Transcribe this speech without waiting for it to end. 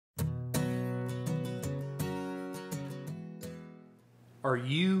Are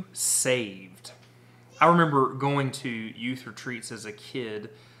you saved? I remember going to youth retreats as a kid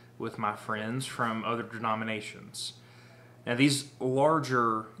with my friends from other denominations. Now, these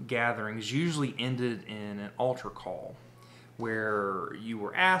larger gatherings usually ended in an altar call where you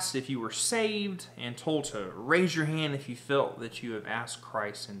were asked if you were saved and told to raise your hand if you felt that you have asked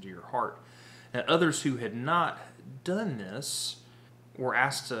Christ into your heart. Now, others who had not done this were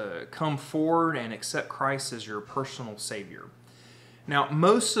asked to come forward and accept Christ as your personal Savior. Now,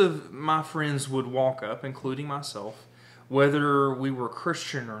 most of my friends would walk up, including myself, whether we were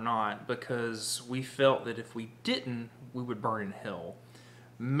Christian or not, because we felt that if we didn't, we would burn in hell.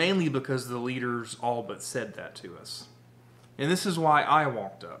 Mainly because the leaders all but said that to us. And this is why I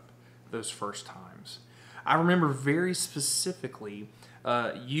walked up those first times. I remember very specifically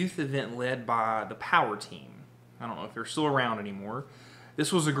a youth event led by the Power Team. I don't know if they're still around anymore.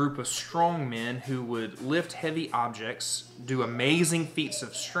 This was a group of strong men who would lift heavy objects, do amazing feats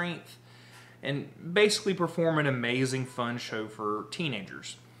of strength, and basically perform an amazing fun show for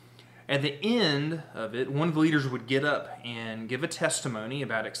teenagers. At the end of it, one of the leaders would get up and give a testimony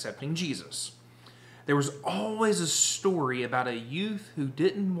about accepting Jesus. There was always a story about a youth who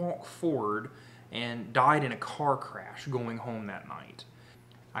didn't walk forward and died in a car crash going home that night.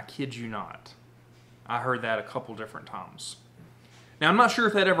 I kid you not. I heard that a couple different times. Now, I'm not sure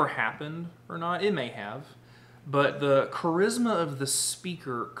if that ever happened or not. It may have. But the charisma of the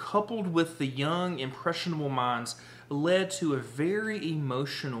speaker, coupled with the young, impressionable minds, led to a very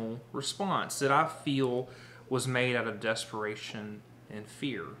emotional response that I feel was made out of desperation and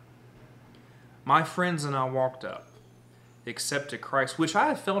fear. My friends and I walked up, accepted Christ, which I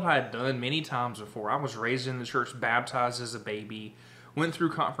had felt I had done many times before. I was raised in the church, baptized as a baby, went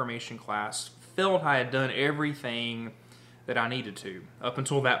through confirmation class, felt I had done everything that I needed to up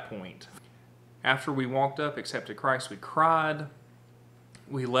until that point. After we walked up, accepted Christ, we cried,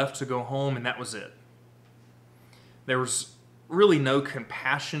 we left to go home, and that was it. There was really no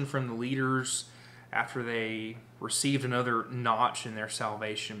compassion from the leaders after they received another notch in their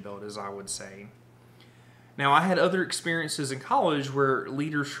salvation belt, as I would say. Now, I had other experiences in college where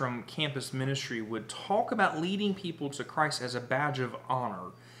leaders from campus ministry would talk about leading people to Christ as a badge of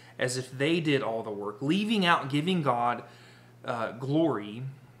honor, as if they did all the work, leaving out giving God glory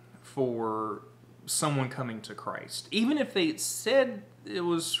for someone coming to Christ. Even if they said it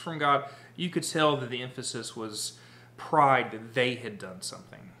was from God, you could tell that the emphasis was pride that they had done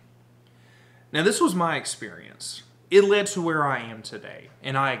something. Now, this was my experience. It led to where I am today,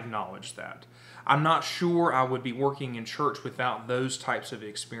 and I acknowledge that. I'm not sure I would be working in church without those types of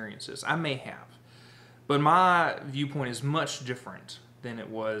experiences. I may have. But my viewpoint is much different than it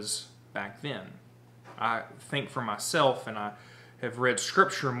was back then. I think for myself, and I have read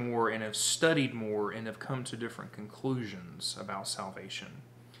Scripture more and have studied more and have come to different conclusions about salvation.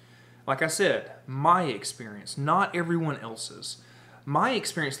 Like I said, my experience, not everyone else's, my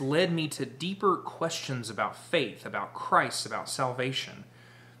experience led me to deeper questions about faith, about Christ, about salvation.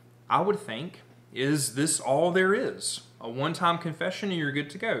 I would think, is this all there is? A one-time confession and you're good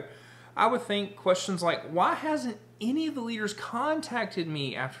to go. I would think questions like, why hasn't any of the leaders contacted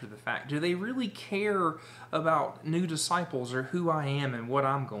me after the fact? Do they really care about new disciples or who I am and what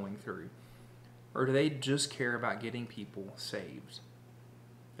I'm going through? Or do they just care about getting people saved?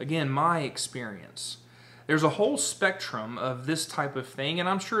 Again, my experience. There's a whole spectrum of this type of thing, and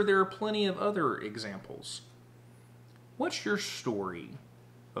I'm sure there are plenty of other examples. What's your story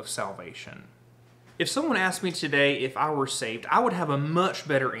of salvation? If someone asked me today if I were saved, I would have a much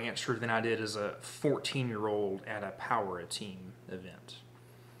better answer than I did as a 14-year-old at a Power Team event.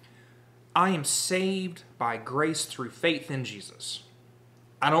 I am saved by grace through faith in Jesus.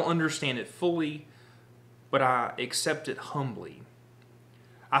 I don't understand it fully, but I accept it humbly.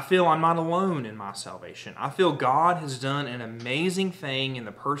 I feel I'm not alone in my salvation. I feel God has done an amazing thing in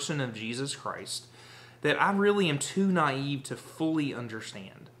the person of Jesus Christ that I really am too naive to fully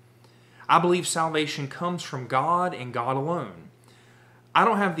understand. I believe salvation comes from God and God alone. I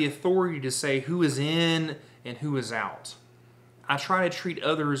don't have the authority to say who is in and who is out. I try to treat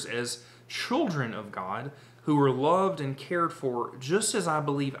others as children of God who are loved and cared for just as I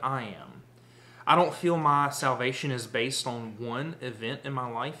believe I am. I don't feel my salvation is based on one event in my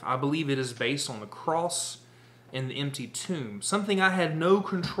life. I believe it is based on the cross and the empty tomb, something I had no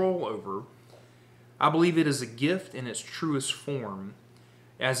control over. I believe it is a gift in its truest form,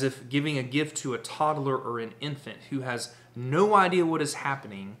 as if giving a gift to a toddler or an infant who has no idea what is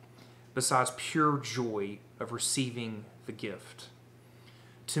happening besides pure joy of receiving the gift.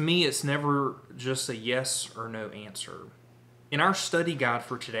 To me, it's never just a yes or no answer. In our study guide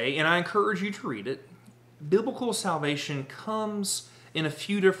for today, and I encourage you to read it, biblical salvation comes in a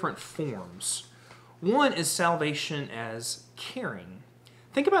few different forms. One is salvation as caring.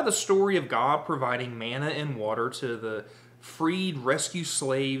 Think about the story of God providing manna and water to the freed, rescued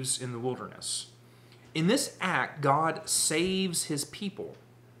slaves in the wilderness. In this act, God saves his people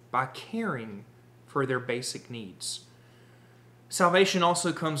by caring for their basic needs. Salvation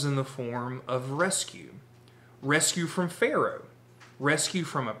also comes in the form of rescue. Rescue from Pharaoh, rescue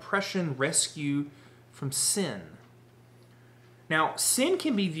from oppression, rescue from sin. Now, sin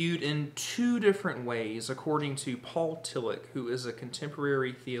can be viewed in two different ways according to Paul Tillich, who is a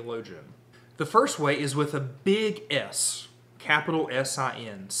contemporary theologian. The first way is with a big S, capital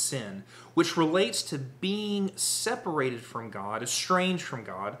S-I-N, sin, which relates to being separated from God, estranged from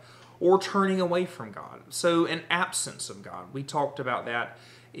God, or turning away from God. So an absence of God. We talked about that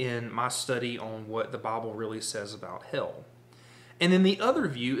in my study on what the Bible really says about hell. And then the other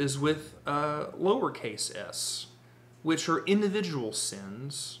view is with lowercase s, which are individual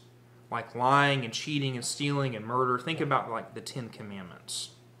sins, like lying and cheating and stealing and murder. Think about like the Ten Commandments.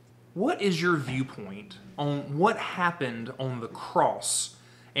 What is your viewpoint on what happened on the cross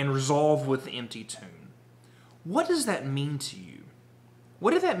and resolved with the empty tomb? What does that mean to you?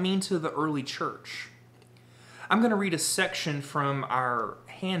 What did that mean to the early church? I'm going to read a section from our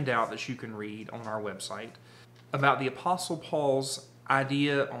handout that you can read on our website about the Apostle Paul's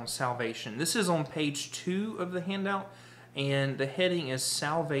idea on salvation. This is on page 2 of the handout, and the heading is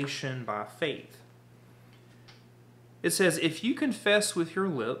Salvation by Faith. It says, if you confess with your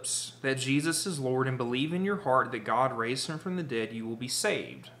lips that Jesus is Lord and believe in your heart that God raised him from the dead, you will be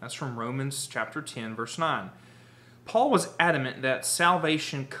saved. That's from Romans chapter 10, verse 9. Paul was adamant that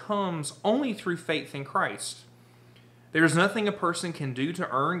salvation comes only through faith in Christ. There is nothing a person can do to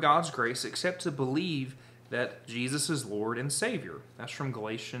earn God's grace except to believe that Jesus is Lord and Savior. That's from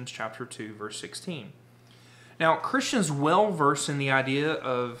Galatians chapter 2, verse 16. Now, Christians well versed in the idea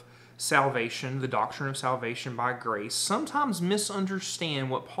of salvation, the doctrine of salvation by grace, sometimes misunderstand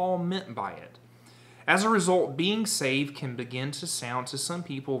what Paul meant by it. As a result, being saved can begin to sound to some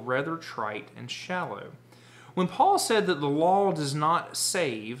people rather trite and shallow. When Paul said that the law does not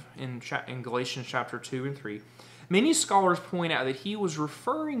save in Galatians chapter 2 and 3, many scholars point out that he was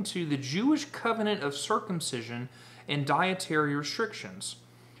referring to the Jewish covenant of circumcision and dietary restrictions.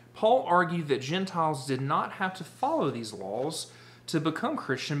 Paul argued that Gentiles did not have to follow these laws to become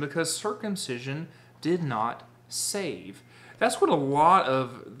Christian because circumcision did not save. That's what a lot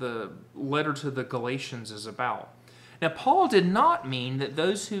of the letter to the Galatians is about. Now, Paul did not mean that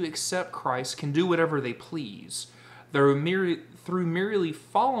those who accept Christ can do whatever they please. Through merely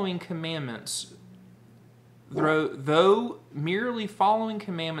following commandments, though merely following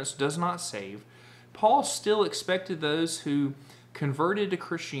commandments does not save, Paul still expected those who converted to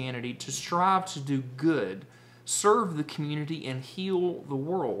Christianity to strive to do good, serve the community, and heal the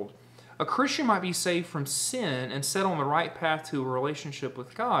world. A Christian might be saved from sin and set on the right path to a relationship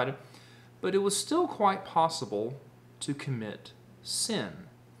with God, but it was still quite possible to commit sin.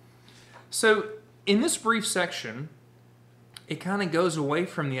 So, in this brief section, it kind of goes away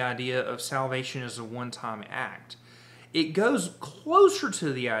from the idea of salvation as a one-time act. It goes closer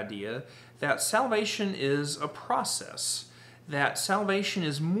to the idea that salvation is a process, that salvation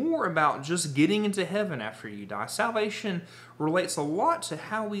is more about just getting into heaven after you die. Salvation relates a lot to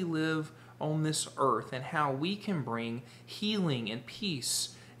how we live on this earth and how we can bring healing and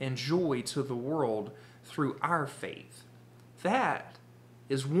peace and joy to the world through our faith. That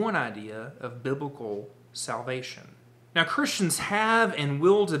is one idea of biblical salvation. Now, Christians have and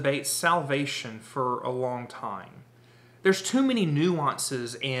will debate salvation for a long time. There's too many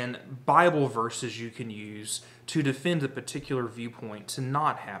nuances and Bible verses you can use to defend a particular viewpoint to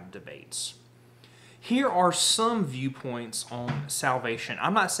not have debates. Here are some viewpoints on salvation.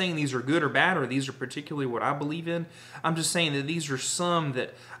 I'm not saying these are good or bad or these are particularly what I believe in. I'm just saying that these are some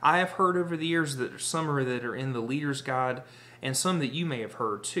that I have heard over the years, that some are that are in the Leader's Guide, and some that you may have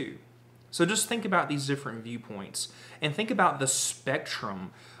heard too. So just think about these different viewpoints and think about the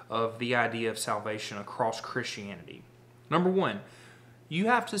spectrum of the idea of salvation across Christianity. Number one, you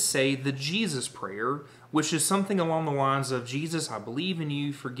have to say the Jesus prayer, which is something along the lines of, Jesus, I believe in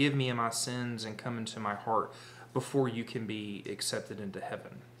you, forgive me of my sins, and come into my heart before you can be accepted into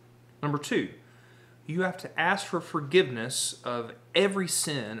heaven. Number two, you have to ask for forgiveness of every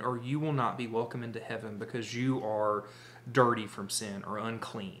sin or you will not be welcome into heaven because you are dirty from sin or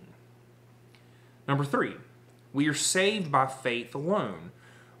unclean. Number three, we are saved by faith alone.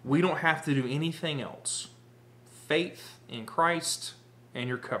 We don't have to do anything else. Faith in Christ and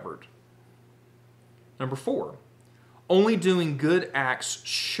you're covered. Number four, only doing good acts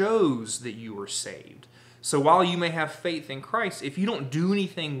shows that you are saved. So while you may have faith in Christ, if you don't do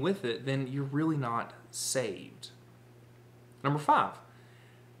anything with it, then you're really not saved. Number 5,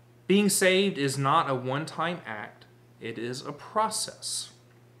 being saved is not a one-time act. It is a process.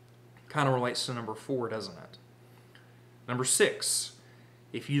 Kind of relates to number 4, doesn't it? Number 6,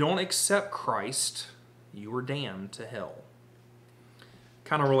 if you don't accept Christ, you are damned to hell.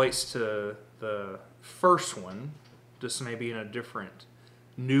 Kind of relates to the first one, just maybe in a different,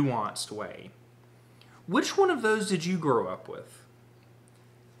 nuanced way. Which one of those did you grow up with?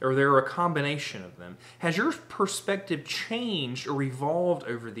 Or there a combination of them? Has your perspective changed or evolved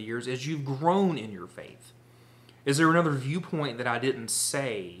over the years as you've grown in your faith? Is there another viewpoint that I didn't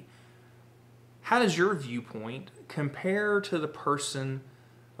say? How does your viewpoint compare to the person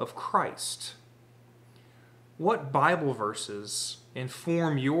of Christ? What Bible verses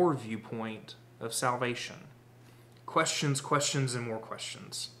inform your viewpoint of salvation? Questions, questions, and more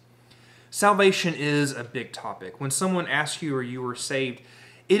questions. Salvation is a big topic. When someone asks you, are you were saved,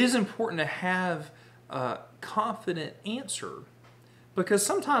 it is important to have a confident answer, because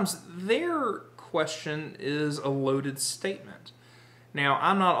sometimes their question is a loaded statement. Now,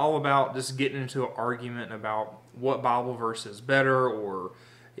 I'm not all about just getting into an argument about what Bible verse is better, or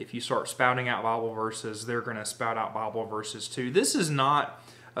if you start spouting out Bible verses, they're going to spout out Bible verses too. This is not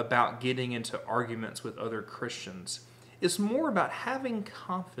about getting into arguments with other Christians. It's more about having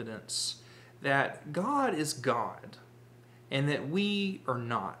confidence that God is God and that we are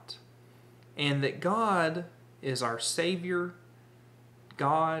not, and that God is our Savior,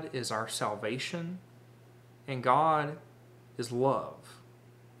 God is our salvation, and God is love.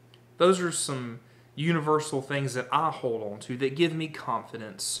 Those are some universal things that I hold on to that give me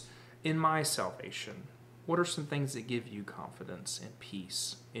confidence in my salvation. What are some things that give you confidence and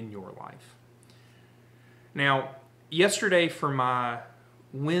peace in your life? Now, yesterday for my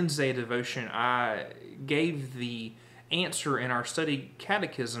Wednesday devotion, I gave the answer in our study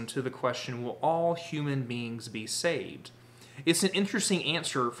catechism to the question, will all human beings be saved? It's an interesting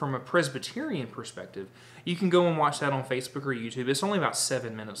answer from a Presbyterian perspective. You can go and watch that on Facebook or YouTube. It's only about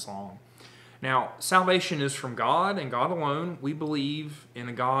 7 minutes long. Now, salvation is from God and God alone. We believe in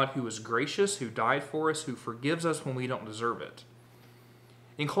a God who is gracious, who died for us, who forgives us when we don't deserve it.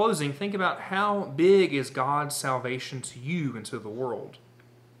 In closing, think about how big is God's salvation to you and to the world.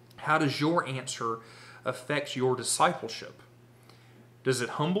 How does your answer affect your discipleship? Does it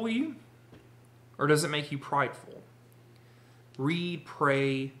humble you, or does it make you prideful? Read,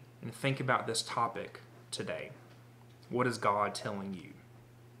 pray, and think about this topic today. What is God telling you?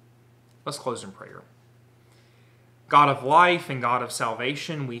 Let's close in prayer. God of life and God of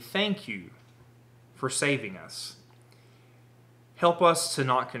salvation, we thank you for saving us. Help us to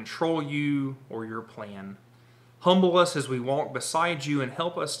not control you or your plan. Humble us as we walk beside you, and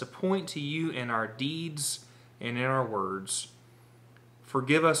help us to point to you in our deeds and in our words.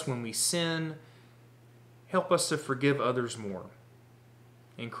 Forgive us when we sin. Help us to forgive others more.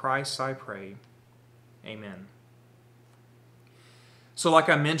 In Christ I pray. Amen. So like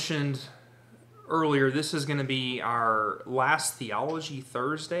I mentioned earlier, this is going to be our last Theology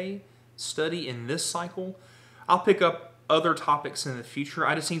Thursday study in this cycle. I'll pick up other topics in the future.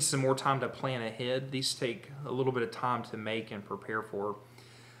 I just need some more time to plan ahead. These take a little bit of time to make and prepare for.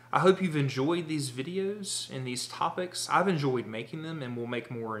 I hope you've enjoyed these videos and these topics. I've enjoyed making them, and we'll make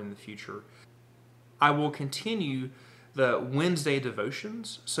more in the future. I will continue the Wednesday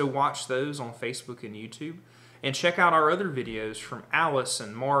devotions, so watch those on Facebook and YouTube. And check out our other videos from Alice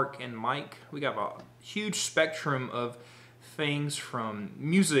and Mark and Mike. We got a huge spectrum of things from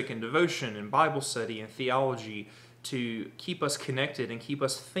music and devotion and Bible study and theology to keep us connected and keep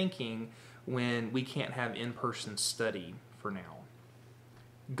us thinking when we can't have in-person study for now.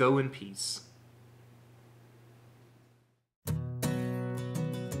 Go in peace.